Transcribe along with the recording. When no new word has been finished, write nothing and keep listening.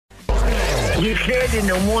ngihleli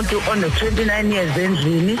nomuntu ono 29 years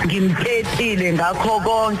endlini ngimphethile ngakho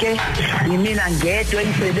konke yimina ngedwa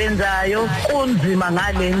engisebenzayo kunzima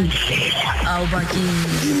ngalendlela awubakini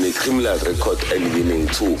ine criminal record endingene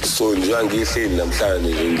ngithuka so njengoba ngihleli namhlanje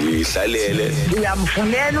ngihlalele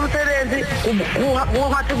uyamfunela umsebenzi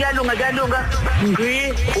ungathi kuyalunga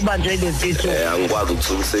ngwi ubanjwe lezitho angikwazi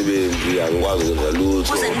ukuthola umsebenzi angikwazi ukwenza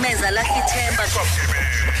lutho uze kumeza lahla ithemba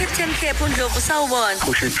Captain Cape uNdlovu sawubona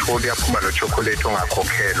ushitholi yaphuma lo chocolate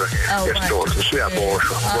ongakhokhelwe esitolo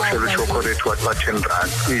usuyaboshwa boshelwe chocolate wa 10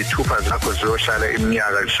 rand izithupha zakho ziyohlala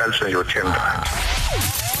iminyaka zihlaliswe nje 10 rand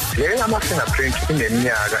ama-fingerprint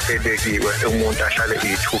ineminyaka ebekiwe umuntu ahlale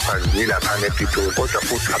izithupha zilapha nePitoli kodwa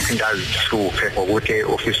futhi aphinde azisuphe ngokuthi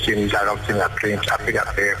e-ofisini laka-fingerprint afika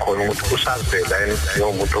abheke khona ukuthi usazivela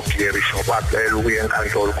yomuntu oclearisha ngokwapela ukuya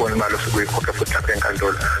enkantolo khona imali ofike uyikhokhe futhi apha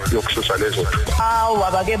enkantolo yokususa lezo thupha awu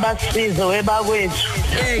abake basize webakwethu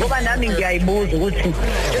ngoba nami ngiyayibuza ukuthi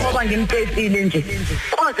njengoba ngimpethile nje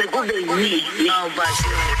koze kube yini awubasho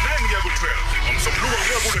 9 kuya ku-12 ngomsombuluko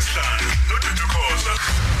kuya kulesihlanu noDudukoza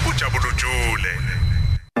ujabula ujule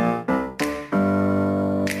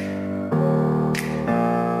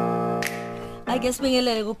Ake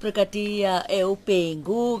sibingelele ku Brigadier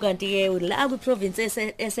uBhengu kanti ke la ku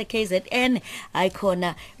province ese KZN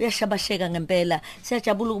ayikhona uyashabasheka ngempela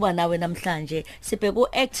siyajabula ukuba nawe namhlanje sibheka ku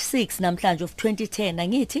Act 6 namhlanje of 2010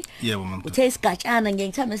 angithi yebo mama uthe isigajana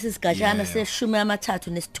ngiyengithanda isisigajana seshumi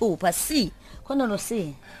amathathu nesithupha C khona no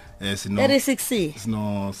C sino 36C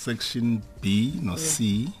sino section B no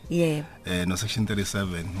C no section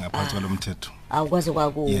 37 ngaphansi kwalomthetho awukwazi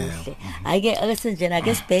kwakuhle ayike akesenjena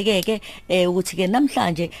ake sibhekeke ukuthi ke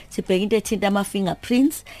namhlanje sibheka into ethinta ama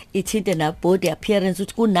fingerprints ithinte na body appearance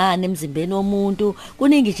ukuthi kunani emzimbeni womuntu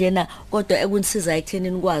kuningi njena kodwa ekunisiza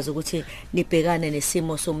ekuthenini kwazi ukuthi nibhekane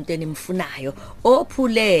nesimo somuntu enimfunayo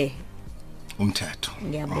ophule umthetho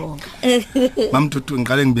ngiyabonga Mamdudu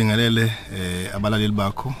ngiqale ngibingelele abalaleli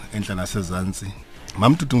bakho enhla nasezantsi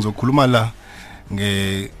Mamdudu ngizokhuluma la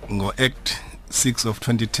ngo Act 6 of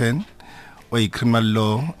 2010 oyi Criminal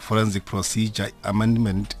Law Forensic Procedure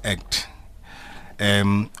Amendment Act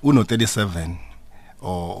uno 37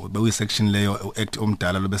 or beyi section leyo act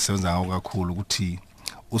omdala lobesebenza ngawo kakhulu ukuthi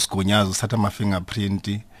usigonyazo usatha ama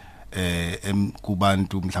fingerprint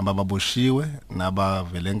kubantu mhlamba ababoshiwe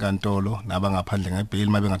nabavele enkantolo nabangaphandle ngebail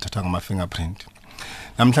mabengathathanga ama fingerprint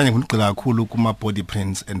namhlanje ngigqila kakhulu kuma body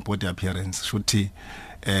prints and body appearance shuthi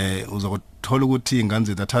uzokuthola ukuthi ingane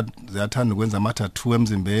ziyathanda ukwenza ama tattoo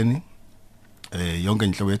emzimbeni yonke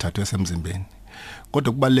inhlobo yetattoo esemzimbeni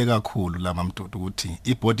kodwa kubaleka kakhulu la Mamdudu ukuthi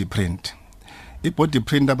i body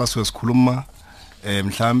print abasuke sikhuluma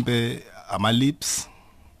mhlambe ama lips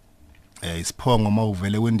isiphongo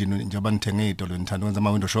mawuvele wendini njengoba nithenge idolo nithanda ukwenza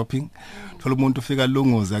ama window shopping thola umuntu ufika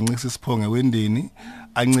lunguze ancikisa isiphongo ewendini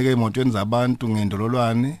ancike emotweni zabantu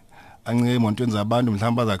ngendololwane ancike emotweni zabantu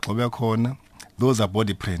mhlawumbe azagxobe khona those are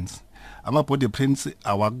body prints ama body prints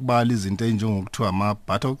awakubali izinto ezinjengokuthiwa ama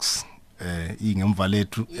buttocks ingemva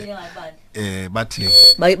lethu bathi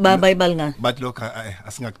bayibalingana bathi lokho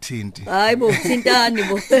asingakuthinti hayibo thintani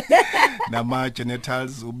bo nama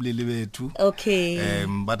genitals ubulili bethu okay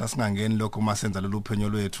bathi asingangeni lokho masenza lolu phenyo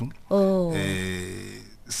lwethu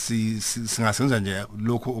singasenza nje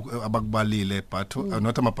lokho abakubalile but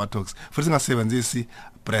not ama buttocks futhi singasebenzisi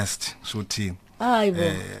breast shothi hayibo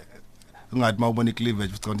ungathi mawubona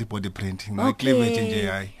icleavage ucabanga body print no cleavage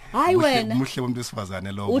nje hayi wena muhle umuntu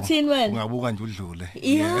wesifazane lo uthini wena ungabuka nje udlule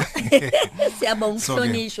siyabonga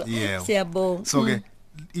ukuhlonishwa siyabonga so ke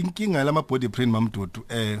inkinga lama body print Mamdudu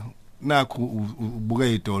nakho ubuka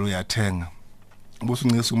idolo uyathenga ubuso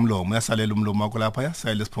uncisa umlomo uyasalela umlomo wakho lapha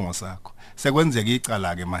yasalela isiphongo sakho sekwenzeka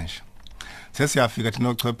icala ke manje sesiyafika thina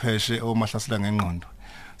ochwepheshe omahlasela ngengqondo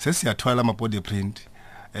sesiyathwala ama body print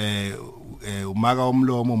umaka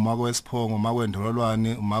umlomo umaka wesiphongo umaka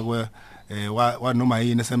wendololwane umaka wa noma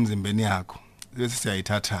yini esemzimbeni yakho bese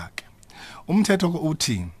siyayithatha ke umthetho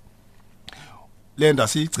uthi lento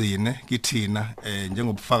asiyigcine kithina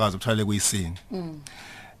njengobufakazi obuthale kuyisini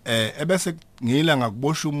ebese ngila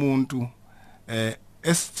ngakubosha umuntu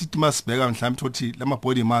esithi masibheka mhlawumbe uthi lama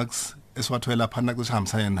body marks esiwathwela phana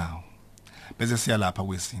kusihambisana nawo bese siya lapha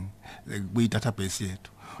kwesini kuyi database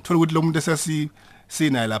yethu uthola ukuthi lo muntu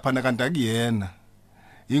esasinaye lapha kanti akuyena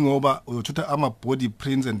ingoba uyothutha ama body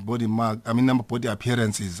prints and body mark ama body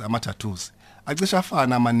appearances ama tattoos acisha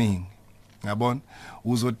afana amaningi ngabona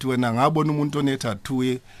uzothi wena ngabona umuntu one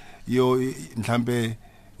tattoo mhlambe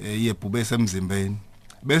yebhube semzimbeni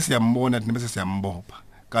bese yambona bese siyambopha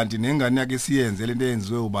kanti nengane yakhe siyenze lento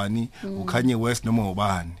eyenziwe ubani uKanye West noma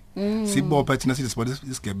ubani sibopha thina sithi sibona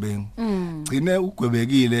isigebengu gcine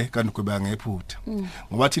ugwebekile kanti ugwebeka ngephutha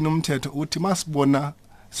ngoba thina umthetho uthi masibona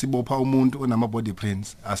sibopha umuntu onama body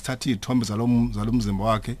prints asithathe izithombe zalomzimba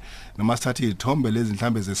wakhe noma sithathe izithombe lezi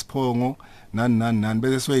mhlambe zesiphongo nani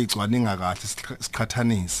bese soyicwaninga kahle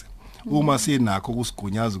siqhathanise uma sinakho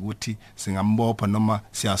kusigunyaza ukuthi singambopha noma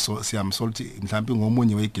siyamsolti mhlambe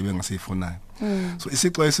ngomunye weyigebengu ngasifunayo so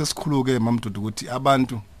isixwayiso esikhulu ke mamdudu ukuthi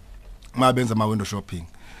abantu mabenza ama window shopping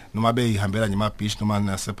noma beyihambela nje ama-beach noma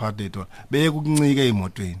nase-apartheid beye kukuncika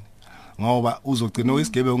emotweni ngoba uzogcina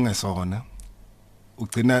isigebengu ungesona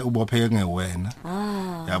ugcina ubopheke ngewena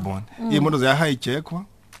yabona imoto ziyahijackwa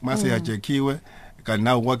mase yajackiwe kanti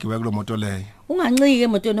nawe kwagiwe kulo moto leyo ungancike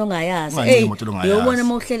emotweni ongayazi uyobona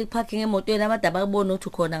mawuhleli parking emotweni abadaba babona ukuthi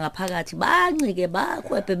ukhona ngaphakathi bancike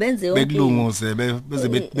bakhwephe benze yonke bekulunguze beze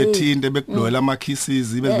bethinte bekudwela ama kisses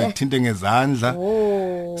beze bethinte ngezandla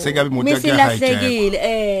sekabe imoto yakhe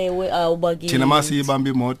yahijackwa awubakile thina masiyibamba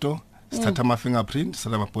imoto sithatha ama fingerprint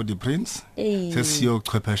salama body prints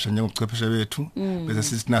sesiyochwephesha njengochwephesha bethu bese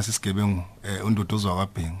sisinasi isigebengu unduduzwa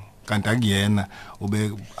kwaBhengu kanti akuyena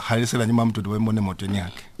ube halisela nje mamdudu wembona emotweni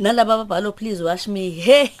yakhe nalaba babhalo please wash me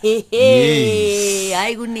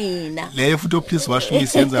hayi kunina leyo futhi please wash me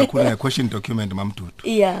siyenza kakhulu ngequestion document mamdudu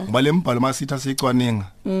ngoba lembhalo masitha sicwaninga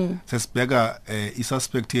sesibheka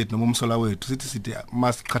isuspected noma umsola wethu sithi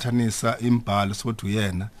masiqhathanisa imbhalo sokuthi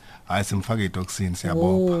uyena hayi simfake itoxin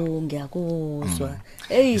siyabopha ngiyakuzwa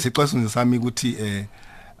isixwayiso sami ukuthi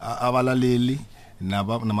abalaleli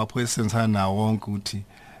namaphoyisa ensana nawo wonke ukuthi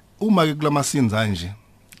uma ke kulama scenes anje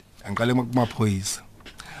angiqale kumaphoyisa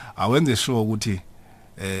awenze sure ukuthi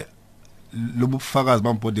lobufakazi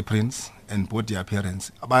bam body prints and body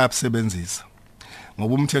appearance abayabusebenzisa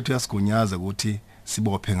ngoba umthetho uyasigunyaza ukuthi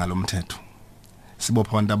sibophe ngalomthetho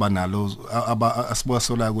sibopha abantu abanalo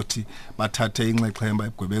asibosola ukuthi bathathe inxexhemba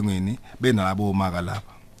ebugwebengweni benalabo omaka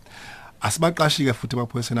lapha asibaqashike futhi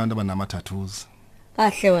baphoyisa abantu abanama tattoos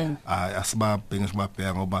kahle wena asibabhenge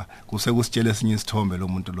sibabheka ngoba kusekusitshela esinye isithombe lo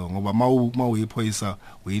muntu lo ngoba mawuyiphoyisa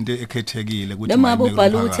uyinto ekhethekile ukuthi noma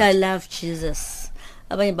ubhala ukuthi I love Jesus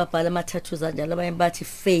abanye babhala ama tattoos kanjalo abanye bathi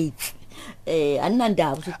faith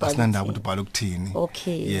anandaba ukuthi ubhala asinandaba ukuthi ubhala ukuthini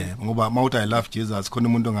ngoba mawuthi I love Jesus khona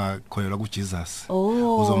umuntu ongakholelwa ku Jesus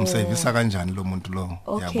uzomsevisa kanjani lo muntu lo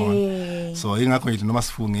yabona so ingakho ngithi noma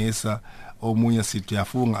sifungisa omunye sithi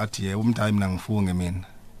uyafunga athi yebo umntana mina ngifunge mina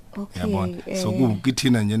yabona so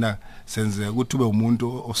kukithina njena senze ukuthi ube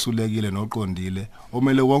umuntu osulekile noqondile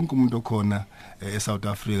omele wonke umuntu okhona eSouth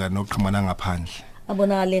Africa noqhumana ngaphandle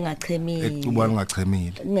abonakala engachemile ubona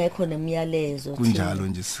ngachemile ngekho nemiyalezo kunjalo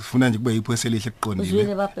nje sifuna nje kube yiphoyisa elihle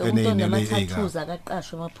eqondile enene tattoos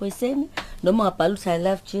akaqashwe emaphoyiseni noma ngabhala ukuthi I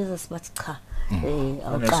love Jesus bathi cha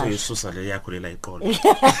awuqashwe Yesusa le yakho lela iqolo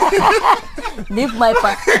leave my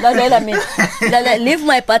lalela mina leave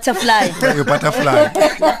my butterfly your butterfly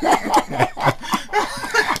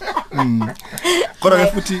kodwa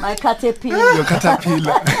futhi my caterpillar your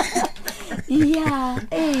caterpillar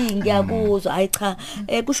ngiyakuzwa hayi cha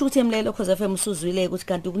kusho ukuthi emlelo Khoza FM usuzwile ukuthi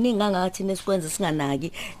kanti kuningi ngathi nesikwenza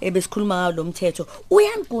singanaki besikhuluma ngawo lo mthetho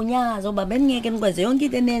uyangunyaza ngoba beningeke nikwenze yonke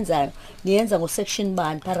into enenzayo niyenza ngo section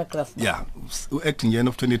bani paragraph u-act in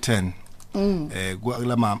of 2010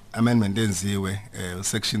 kulama amendment enziwe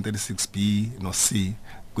section 36B no C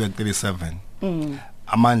kuya 37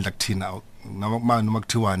 amandla kuthina noma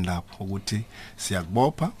kuthiwa lapho ukuthi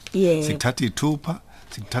siyakubopha sikuthatha ithupha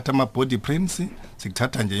sikuthatha ama body prints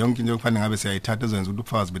sikuthatha nje yonke into okufanele ngabe siyayithatha ezenza ukuthi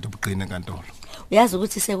ubufakazi bethu buqine enkantolo uyazi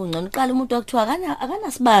ukuthi sekungcono uqala umuntu akuthiwa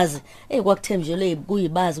akanasibazi kwakuthemjelwe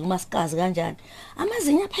kuyibazi kumasikazi kanjani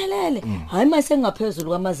amazinyo aphelele hayi mase ngaphezulu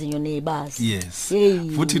kwamazinyo nezibazi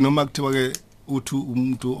futhi noma kuthiwa ke uthi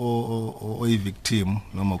umuntu oyi victim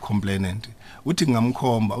noma complainant uthi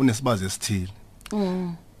ngamkhomba unesibazi esithile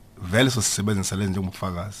vele sosebenzisa lenze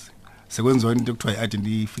njengobufakazi sekwenziwa into ekuthiwa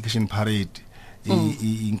i-identification parade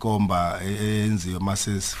inkomba enziwe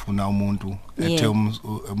mase sifuna umuntu ethe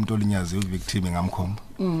umuntu olinyaze uvictim ngamkhomba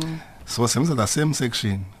so senza the same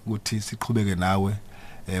section ukuthi siqhubeke nawe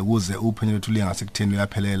ukuze uphenyo lwethu lingasekutheni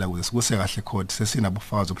uyaphelela ukuze sikuse kahle court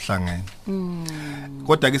sesinabufakazi obuhlangene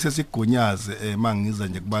kodwa ke sesigunyaze mangiza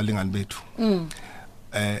nje kubalingani bethu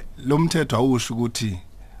lo mthetho awusho ukuthi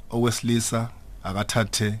owesilisa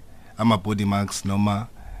akathathe ama body marks noma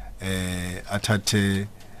athathe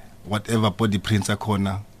whatever body prints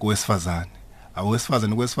akhona kowesifazane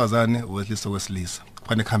awesifazane owesilisa kwesilisa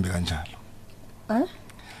kufanele khambe kanjalo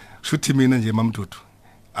shuthi mina nje mamdudu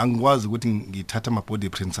angikwazi ukuthi ngithatha ama body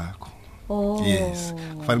prints akho Yes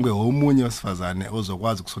kufanele kube omunye wesifazane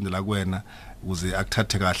ozokwazi ukusondela kuwena ukuze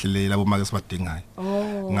akuthathe kahle labo make sibadingayo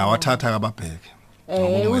ngawathatha akababheke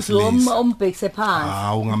umbhekise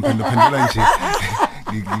phansi ungamphendula nje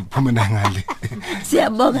ngiphume ngale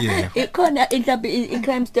siyabonga ikhona mhlawumbe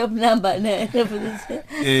i-crime stop number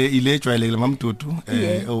ile jwayelekile mamdudu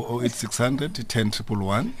 08600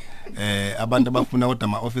 10111 abantu abafuna kodwa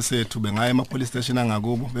ama-office ethu bengaya ema-police station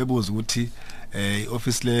angakubo bebuza ukuthi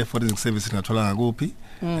i-office le forensic service ingathola ngakuphi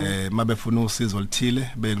mabefuna usizo oluthile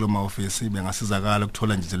bekulo ma-office bengasizakala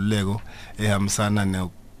ukuthola nje izeluleko ehambisana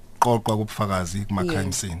qoqwa kubufakazi kuma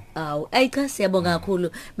crime scene. Ayicha siyabonga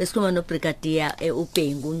kakhulu besikhuluma no Brigadier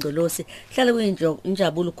uBhengu Ngcolosi. Hlala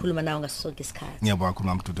kuyinjabulo ukukhuluma nawe ngaso sonke isikhathi. Ngiyabonga kakhulu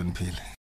mamdudu niphile.